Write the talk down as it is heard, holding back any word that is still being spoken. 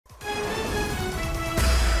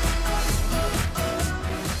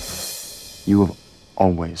You have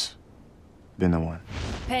always been the one.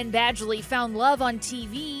 Penn Badgley found love on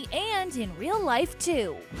TV and in real life,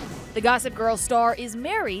 too. The Gossip Girl star is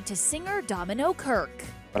married to singer Domino Kirke.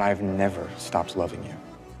 But I've never stopped loving you.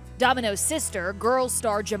 Domino's sister, Girls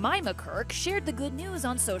star Domino Kirke, shared the good news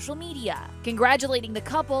on social media, congratulating the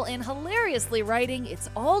couple and hilariously writing, "It's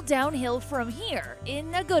all downhill from here,"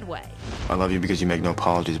 in a good way. I love you because you make no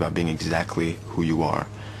apologies about being exactly who you are.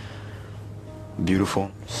 Beautiful,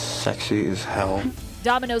 sexy as hell.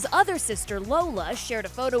 Domino's other sister, Lola, shared a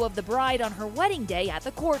photo of the bride on her wedding day at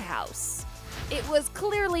the courthouse. It was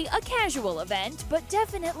clearly a casual event, but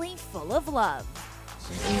definitely full of love.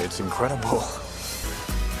 It's incredible.